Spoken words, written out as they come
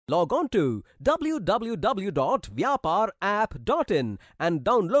log on to www.vyaparapp.in and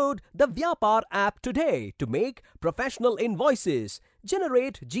download the Vyapar app today to make professional invoices,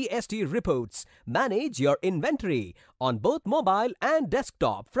 generate GST reports, manage your inventory on both mobile and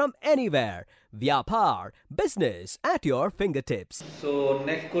desktop from anywhere. Vyapar, business at your fingertips. So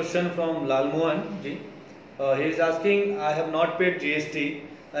next question from Lalmohan ji. He is asking, I have not paid GST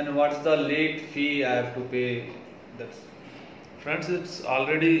and what's the late fee I have to pay? That's Friends, it's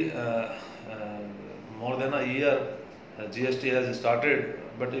already more than a year GST has started,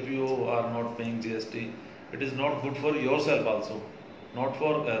 but if you are not paying GST, it is not good for yourself also. Not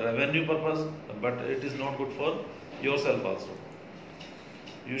for revenue purpose, but it is not good for yourself also.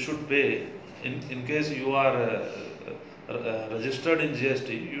 You should pay. In case you are registered in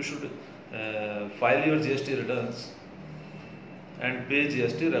GST, you should file your GST returns and pay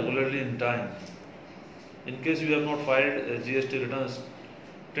GST regularly in time. In case you have not filed GST returns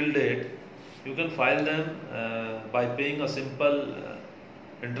till date, you can file them by paying a simple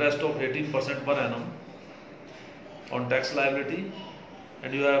interest of 18% per annum on tax liability,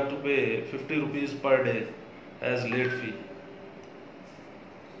 and you have to pay 50 rupees per day as late fee.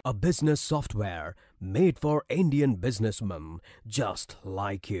 A business software made for Indian businessmen just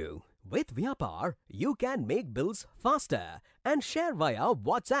like you. With Vyapar, you can make bills faster and share via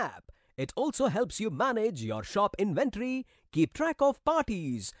WhatsApp. It also helps you manage your shop inventory, keep track of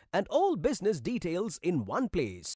parties, and all business details in one place.